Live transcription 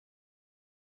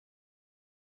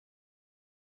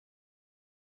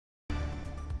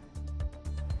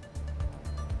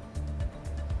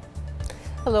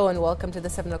Hello and welcome to the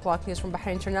 7 o'clock news from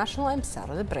Bahrain International. I'm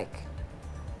Sarah the Break.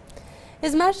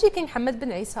 His Majesty King Hamad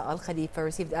bin Isa Al Khalifa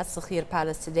received at Sakhir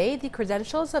Palace today the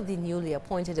credentials of the newly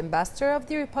appointed ambassador of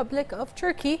the Republic of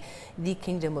Turkey, the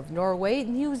Kingdom of Norway,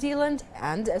 New Zealand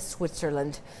and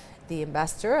Switzerland. The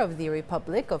ambassador of the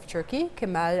Republic of Turkey,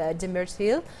 Kemal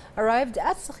Demirtil, arrived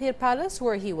at Sakhir Palace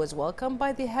where he was welcomed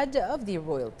by the head of the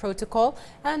royal protocol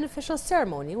and an official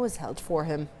ceremony was held for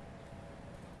him.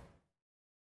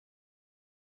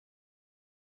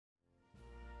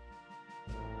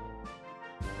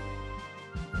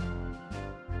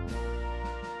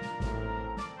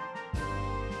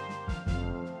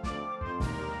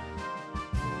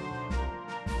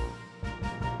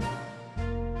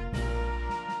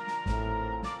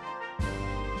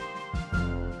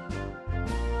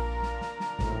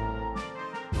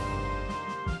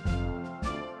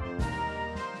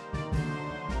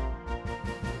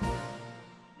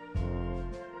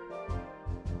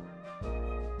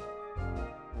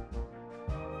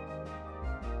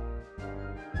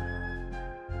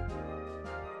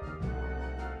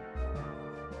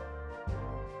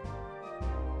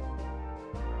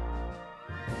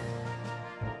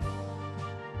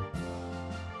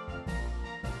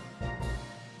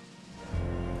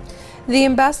 The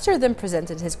ambassador then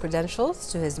presented his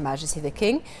credentials to His Majesty the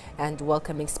King, and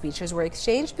welcoming speeches were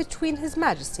exchanged between His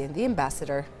Majesty and the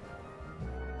ambassador.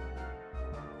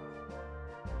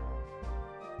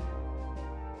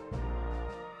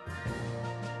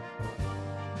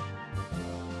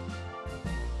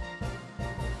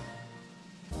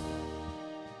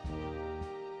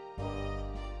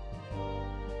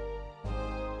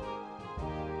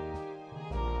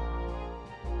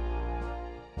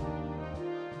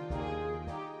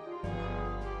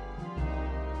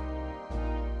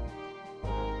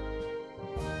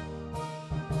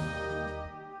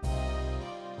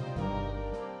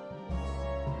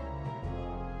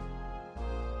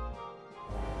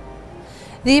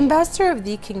 The ambassador of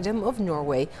the Kingdom of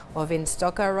Norway, Ovin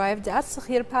Stokke, arrived at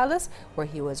Sakhir Palace where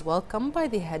he was welcomed by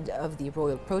the head of the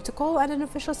royal protocol and an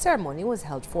official ceremony was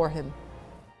held for him.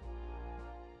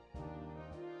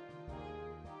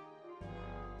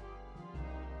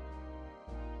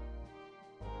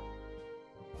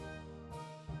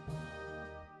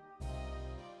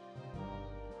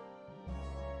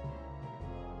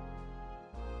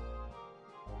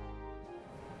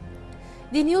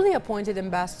 The newly appointed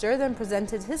ambassador then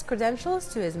presented his credentials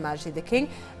to His Majesty the King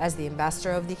as the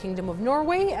ambassador of the Kingdom of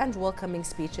Norway, and welcoming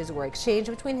speeches were exchanged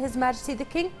between His Majesty the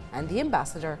King and the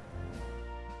ambassador.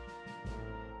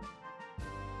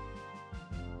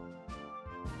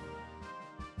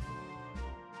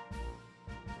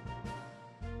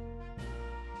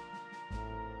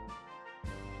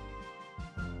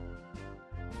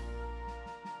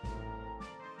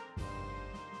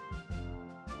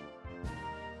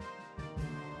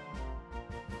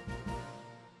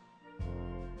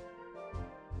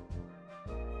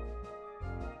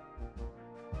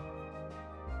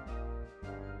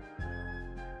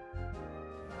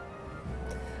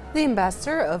 The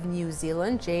ambassador of New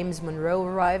Zealand, James Monroe,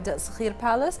 arrived at Sakhir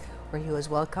Palace where he was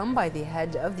welcomed by the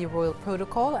head of the royal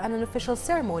protocol and an official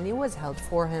ceremony was held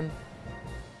for him.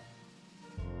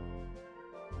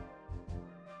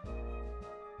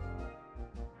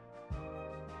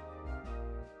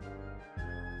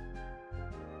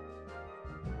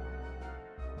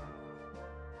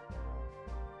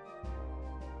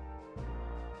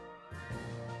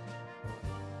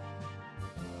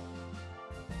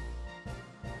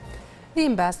 The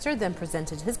ambassador then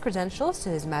presented his credentials to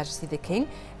His Majesty the King,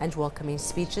 and welcoming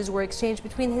speeches were exchanged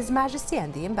between His Majesty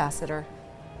and the ambassador.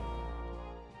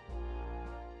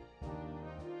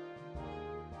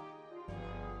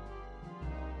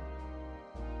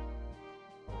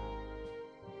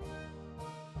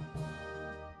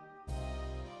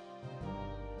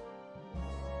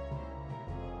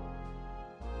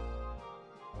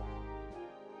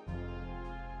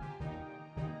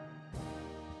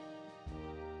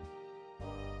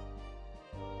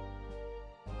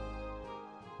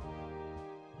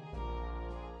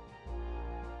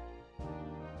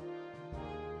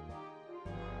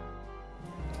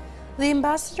 The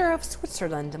ambassador of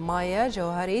Switzerland, Maya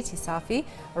Johari Tisafi,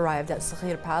 arrived at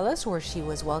Sakhir Palace where she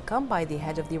was welcomed by the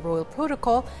head of the royal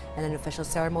protocol and an official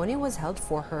ceremony was held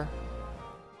for her.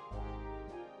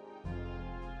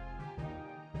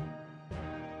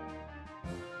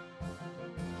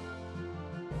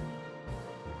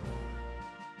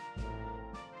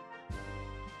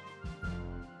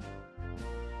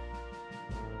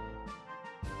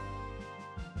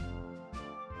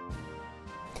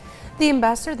 The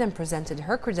ambassador then presented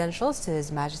her credentials to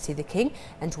His Majesty the King,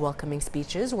 and welcoming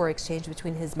speeches were exchanged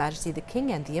between His Majesty the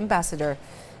King and the ambassador.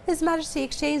 His Majesty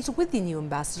exchanged with the new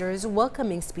ambassadors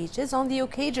welcoming speeches on the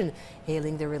occasion,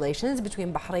 hailing the relations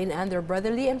between Bahrain and their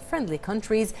brotherly and friendly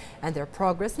countries and their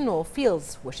progress in all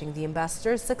fields, wishing the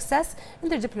ambassadors success in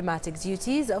their diplomatic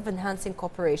duties of enhancing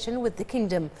cooperation with the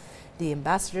kingdom. The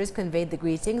ambassadors conveyed the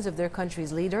greetings of their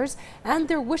country's leaders and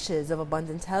their wishes of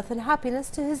abundant health and happiness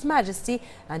to His Majesty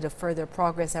and of further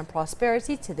progress and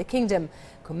prosperity to the kingdom,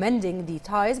 commending the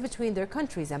ties between their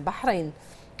countries and Bahrain.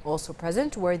 Also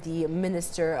present were the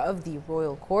Minister of the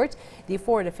Royal Court, the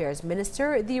Foreign Affairs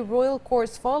Minister, the Royal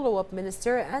Court's Follow-up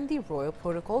Minister, and the Royal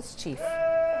Protocols Chief.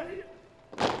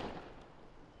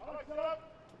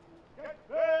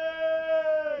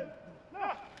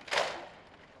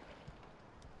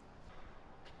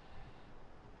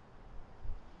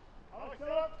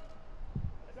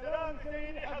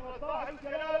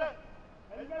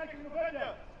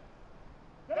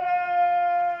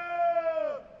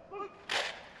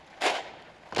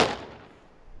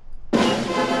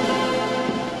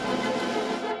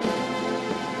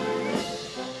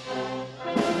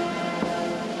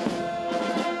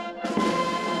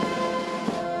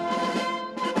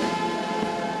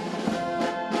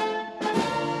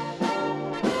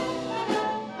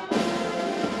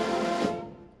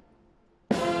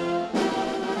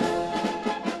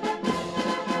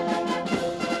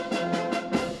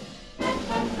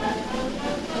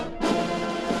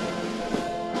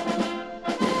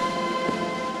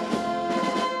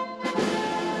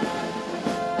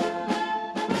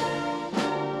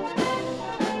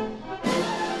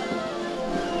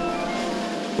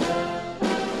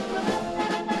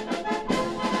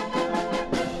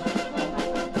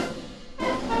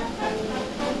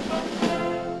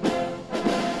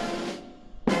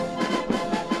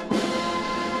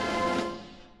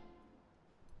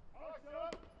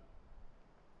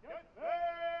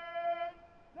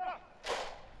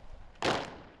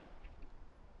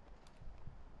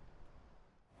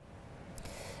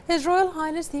 His Royal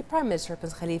Highness the Prime Minister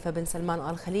Prince Khalifa bin Salman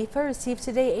Al Khalifa received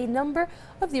today a number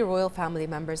of the royal family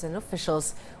members and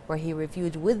officials, where he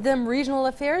reviewed with them regional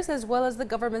affairs as well as the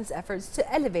government's efforts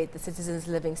to elevate the citizens'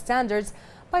 living standards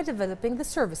by developing the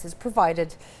services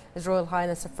provided. His Royal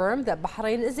Highness affirmed that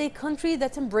Bahrain is a country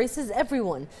that embraces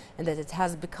everyone and that it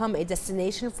has become a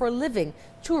destination for living,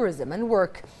 tourism and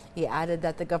work. He added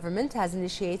that the government has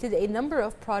initiated a number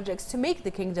of projects to make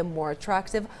the kingdom more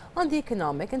attractive on the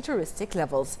economic and touristic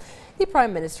levels. The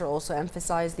Prime Minister also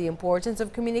emphasized the importance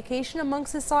of communication among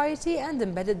society and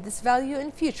embedded this value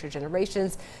in future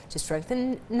generations to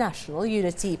strengthen national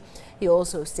unity. He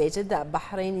also stated that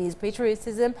Bahrainis'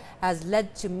 patriotism has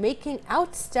led to making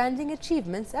outstanding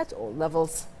achievements at all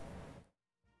levels.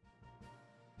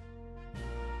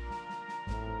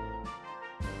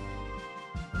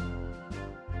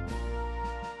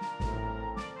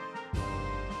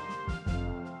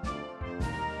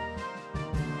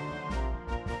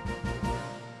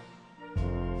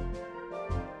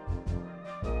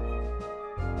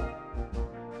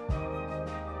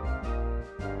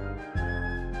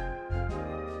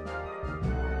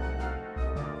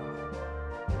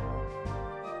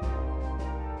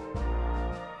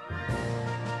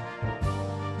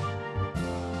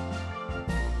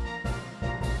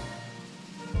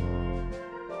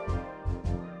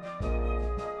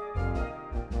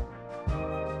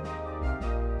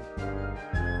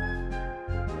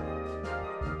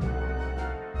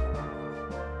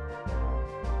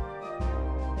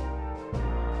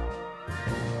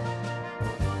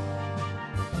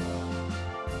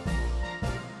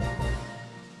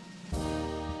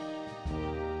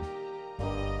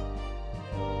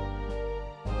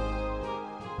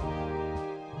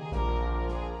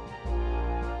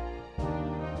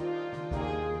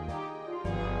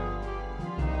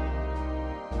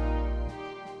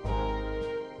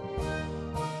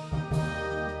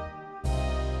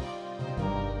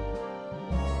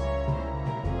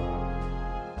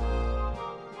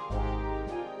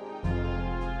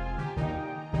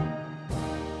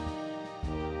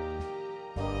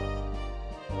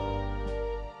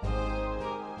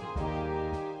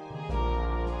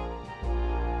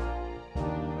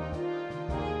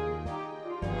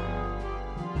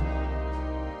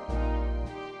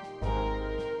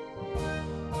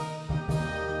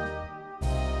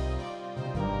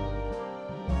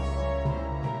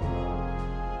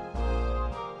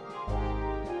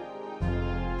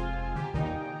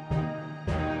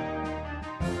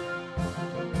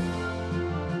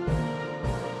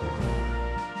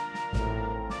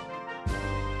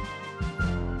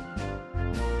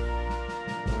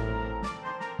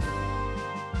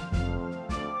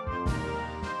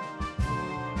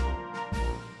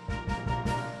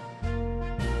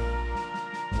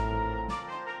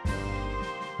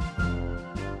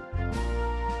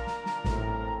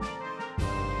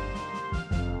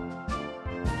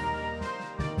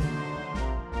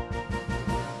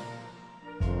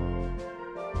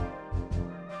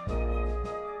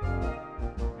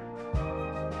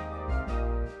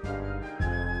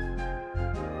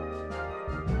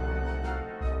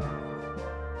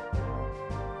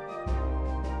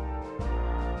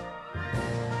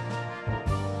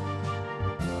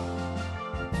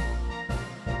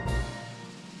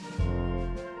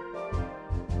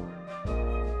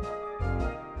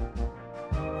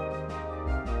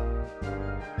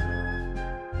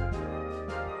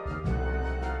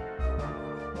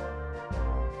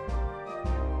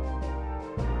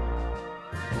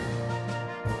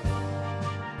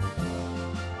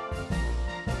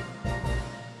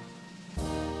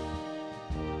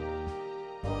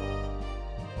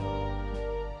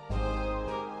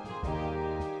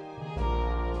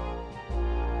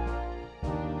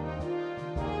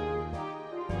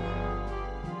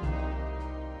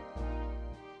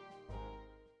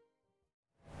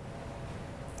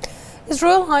 His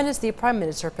Royal Highness the Prime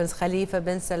Minister Prince Khalifa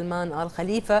bin Salman Al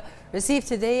Khalifa received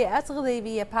today at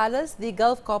Ghudaybiya Palace the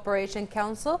Gulf Cooperation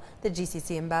Council, the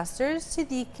GCC ambassadors to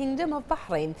the Kingdom of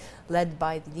Bahrain, led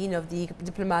by the Dean of the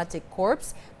Diplomatic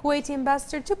Corps, Kuwaiti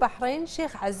Ambassador to Bahrain,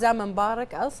 Sheikh Azzam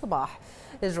Mubarak Al Sabah.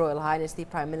 His Royal Highness the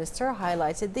Prime Minister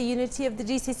highlighted the unity of the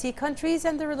GCC countries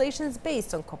and the relations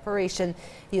based on cooperation.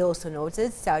 He also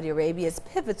noted Saudi Arabia's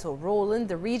pivotal role in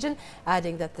the region,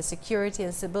 adding that the security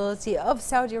and stability of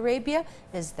Saudi Arabia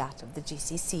is that of the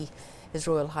GCC. His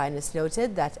Royal Highness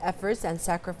noted that efforts and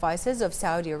sacrifices of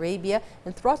Saudi Arabia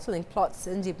in throttling plots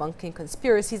and debunking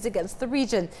conspiracies against the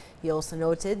region. He also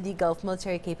noted the Gulf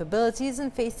military capabilities in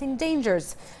facing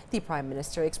dangers. The Prime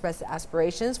Minister expressed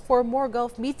aspirations for more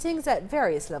Gulf meetings at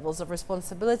various levels of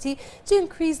responsibility to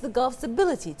increase the Gulf's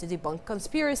ability to debunk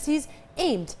conspiracies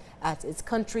aimed at its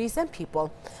countries and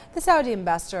people. The Saudi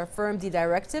ambassador affirmed the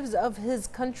directives of his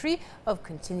country of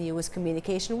continuous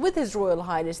communication with His Royal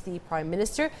Highness the Prime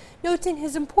Minister, noting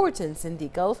his importance in the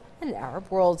Gulf and Arab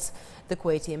worlds. The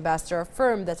Kuwaiti ambassador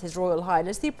affirmed that His Royal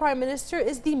Highness the Prime Minister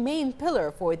is the main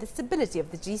pillar for the stability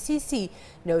of the GCC,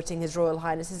 noting His Royal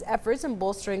Highness's efforts in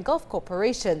bolstering Gulf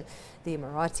cooperation. The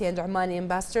Emirati and Omani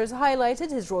ambassadors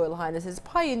highlighted His Royal Highness's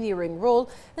pioneering role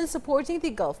in supporting the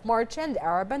Gulf March and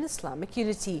Arab and Islamic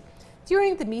unity.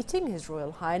 During the meeting, His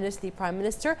Royal Highness the Prime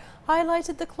Minister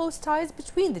highlighted the close ties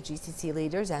between the GCC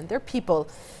leaders and their people.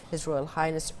 His Royal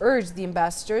Highness urged the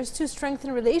ambassadors to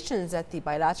strengthen relations at the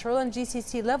bilateral and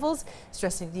GCC levels,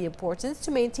 stressing the importance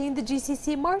to maintain the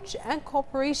GCC march and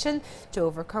cooperation to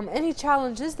overcome any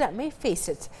challenges that may face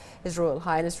it. His Royal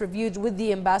Highness reviewed with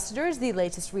the ambassadors the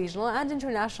latest regional and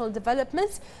international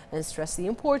developments and stressed the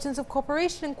importance of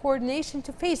cooperation and coordination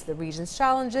to face the region's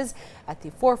challenges, at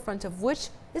the forefront of which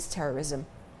is terrorism.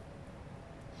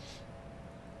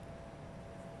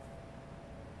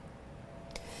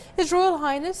 His Royal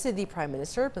Highness the Prime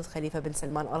Minister Prince Khalifa bin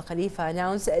Salman Al Khalifa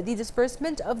announced the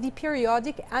disbursement of the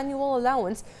periodic annual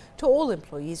allowance to all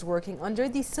employees working under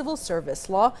the civil service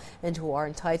law and who are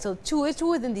entitled to it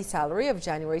within the salary of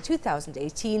January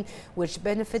 2018, which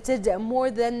benefited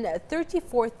more than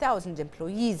 34,000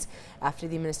 employees after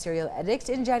the ministerial edict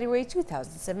in January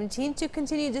 2017 to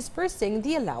continue dispersing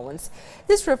the allowance.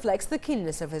 This reflects the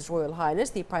keenness of His Royal Highness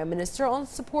the Prime Minister on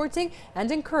supporting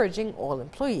and encouraging all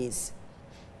employees.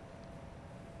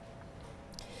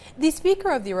 The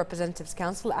Speaker of the Representatives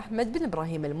Council, Ahmed bin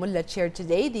Ibrahim Al-Mullah, chaired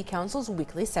today the Council's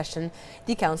weekly session.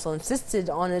 The Council insisted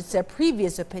on its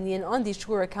previous opinion on the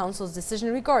Shura Council's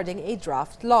decision regarding a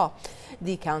draft law.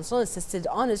 The Council insisted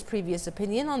on its previous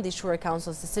opinion on the Shura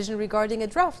Council's decision regarding a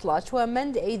draft law to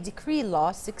amend a Decree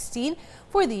Law 16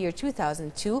 for the year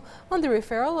 2002 on the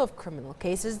referral of criminal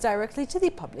cases directly to the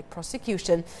public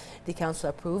prosecution. The Council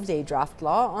approved a draft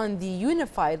law on the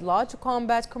Unified Law to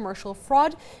combat commercial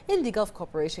fraud in the Gulf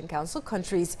Cooperation Council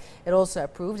countries. It also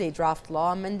approved a draft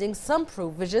law amending some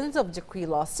provisions of Decree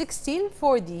Law 16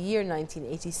 for the year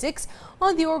 1986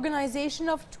 on the organization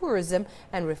of tourism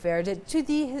and referred it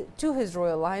to His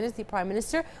Royal Highness the Prime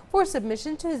Minister for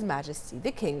submission to His Majesty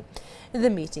the King. The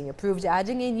meeting approved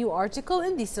adding a new article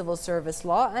in the Civil Service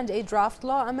Law and a draft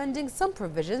law amending some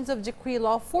provisions of Decree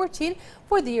Law 14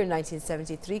 for the year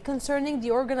 1973 concerning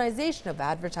the organization of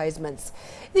advertisements.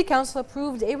 The Council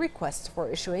approved a request for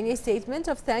issuing a statement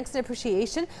of thanks and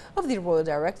appreciation of the Royal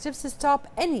Directives to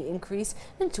stop any increase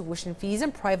in tuition fees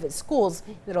in private schools.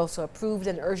 It also approved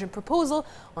an urgent proposal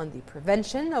on the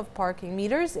prevention of parking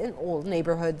meters in all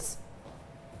neighborhoods.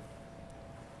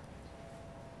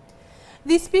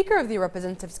 The Speaker of the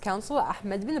Representatives Council,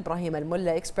 Ahmed bin Ibrahim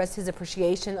Al-Mullah, expressed his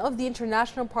appreciation of the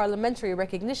international parliamentary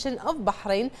recognition of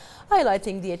Bahrain,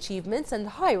 highlighting the achievements and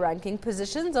high-ranking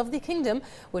positions of the kingdom,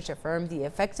 which affirmed the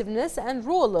effectiveness and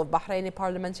role of Bahraini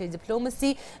parliamentary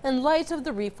diplomacy in light of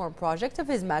the reform project of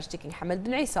His Majesty King Hamad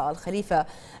bin Isa Al Khalifa.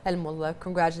 Al-Mullah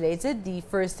congratulated the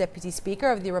first Deputy Speaker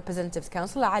of the Representatives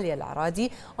Council, Ali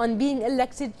Al-Aradi, on being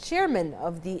elected Chairman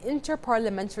of the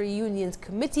Inter-Parliamentary Union's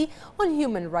Committee on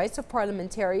Human Rights of Parliamentarians,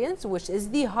 which is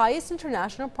the highest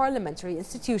international parliamentary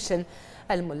institution.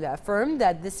 Al-Mullah affirmed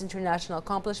that this international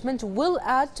accomplishment will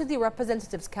add to the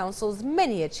Representatives Council's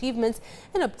many achievements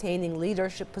in obtaining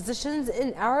leadership positions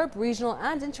in Arab, regional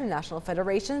and international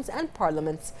federations and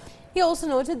parliaments. He also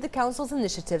noted the Council's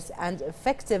initiatives and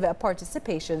effective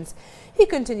participations. He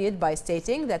continued by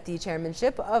stating that the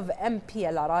chairmanship of MP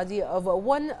Al-Aradi of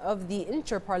one of the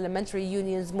Inter-Parliamentary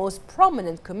Union's most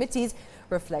prominent committees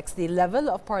reflects the level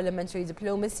of parliamentary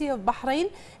diplomacy of Bahrain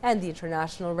and the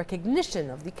international recognition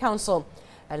of the Council.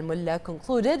 Al-Mullah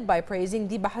concluded by praising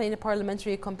the Bahraini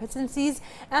parliamentary competencies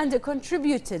and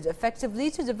contributed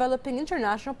effectively to developing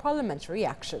international parliamentary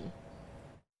action.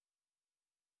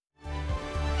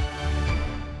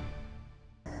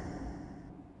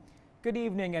 Good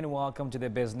evening and welcome to the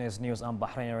business news on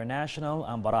Bahrain International.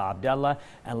 I'm Bara Abdallah,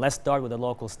 and let's start with the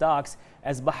local stocks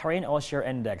as Bahrain All-Share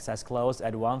Index has closed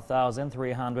at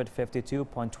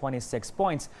 1,352.26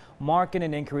 points, marking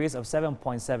an increase of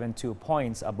 7.72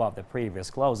 points above the previous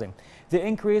closing. The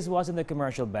increase was in the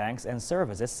commercial banks and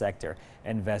services sector.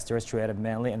 Investors traded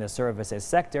mainly in the services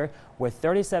sector with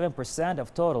 37%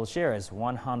 of total shares.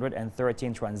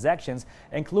 113 transactions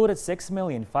included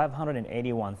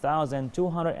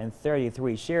 6,581,233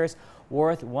 shares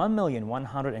worth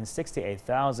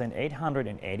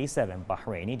 1,168,887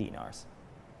 Bahraini dinars.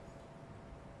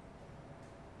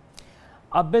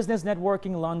 A business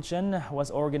networking luncheon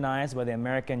was organized by the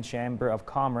American Chamber of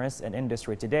Commerce and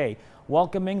Industry today,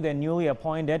 welcoming the newly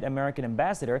appointed American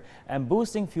ambassador and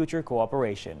boosting future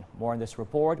cooperation. More on this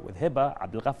report with Hiba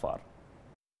Abdul Ghaffar.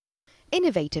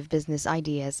 Innovative business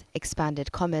ideas,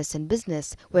 expanded commerce and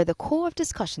business were the core of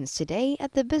discussions today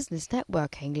at the Business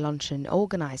Networking Luncheon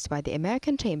organized by the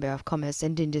American Chamber of Commerce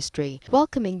and Industry,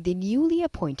 welcoming the newly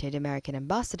appointed American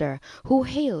ambassador who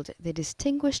hailed the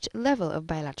distinguished level of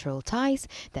bilateral ties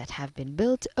that have been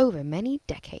built over many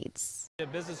decades. The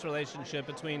business relationship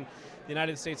between the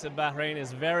United States and Bahrain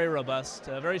is very robust,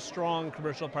 a very strong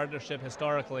commercial partnership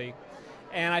historically.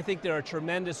 And I think there are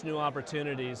tremendous new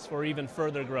opportunities for even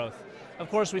further growth. Of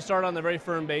course, we start on the very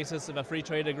firm basis of a free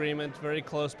trade agreement, very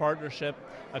close partnership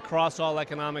across all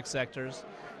economic sectors.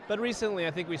 But recently,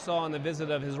 I think we saw on the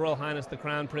visit of His Royal Highness the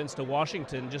Crown Prince to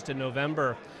Washington just in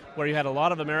November, where you had a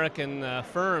lot of American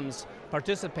firms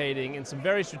participating in some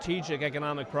very strategic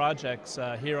economic projects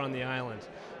here on the island.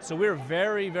 So we're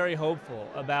very, very hopeful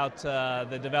about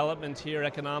the development here,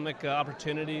 economic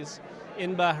opportunities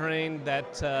in Bahrain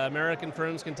that American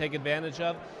firms can take advantage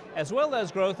of, as well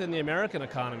as growth in the American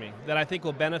economy that I think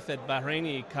will benefit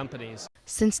Bahraini companies.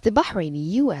 Since the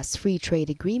Bahraini-U.S. Free Trade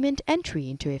Agreement entry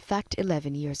into effect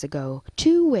 11 years ago,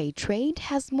 two-way trade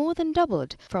has more than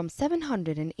doubled from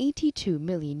 $782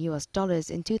 million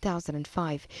in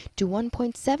 2005 to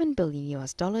 $1.7 billion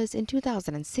in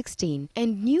 2016,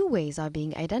 and new ways are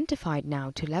being identified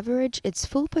now to leverage its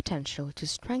full potential to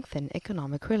strengthen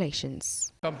economic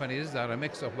relations. Companies that are a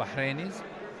mix of Bahrainis,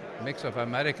 mix of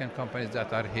American companies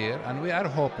that are here, and we are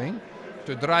hoping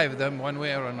to drive them one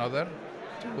way or another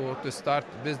to start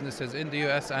businesses in the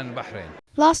U.S. and Bahrain.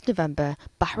 Last November,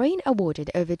 Bahrain awarded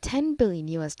over $10 billion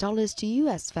to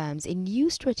U.S. firms in new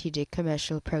strategic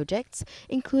commercial projects,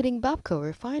 including Babco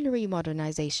refinery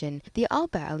modernization, the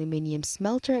Alba aluminium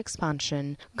smelter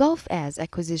expansion, Gulf Air's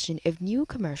acquisition of new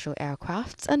commercial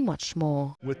aircrafts, and much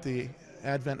more. With the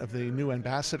advent of the new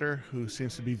ambassador, who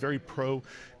seems to be very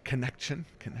pro-connection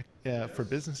for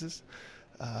businesses,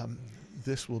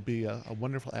 this will be a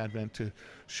wonderful advent to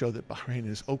show that Bahrain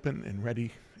is open and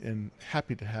ready and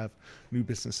happy to have new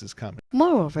businesses come.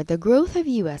 Moreover, the growth of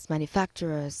U.S.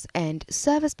 manufacturers and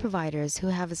service providers who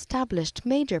have established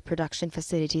major production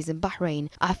facilities in Bahrain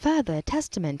are further a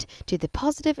testament to the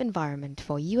positive environment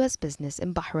for U.S. business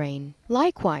in Bahrain.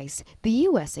 Likewise, the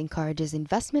U.S. encourages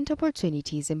investment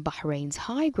opportunities in Bahrain's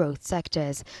high-growth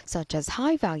sectors such as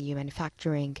high-value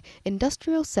manufacturing,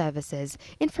 industrial services,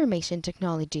 information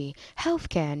technology,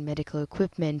 healthcare and medical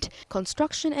equipment,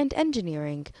 construction and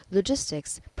engineering,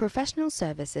 logistics, professional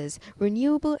services,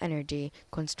 renewable energy,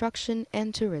 construction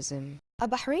and tourism. A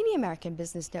Bahraini-American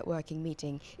business networking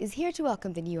meeting is here to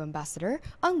welcome the new ambassador,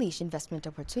 unleash investment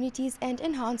opportunities and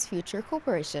enhance future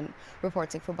cooperation.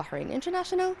 Reporting for Bahrain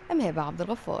International, I'm Hiba Abdul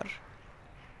Ghaffar.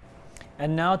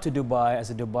 And now to Dubai, as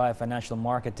the Dubai Financial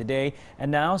Market today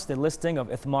announced the listing of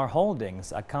Ithmar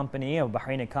Holdings, a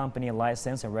Bahraini company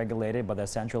licensed and regulated by the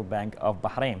Central Bank of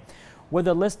Bahrain. With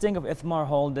the listing of Ithmar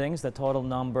Holdings, the total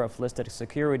number of listed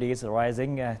securities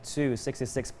rising to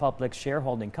 66 public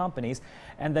shareholding companies,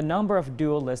 and the number of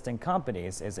dual listing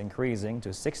companies is increasing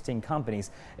to 16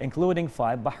 companies, including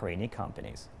 5 Bahraini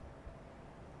companies.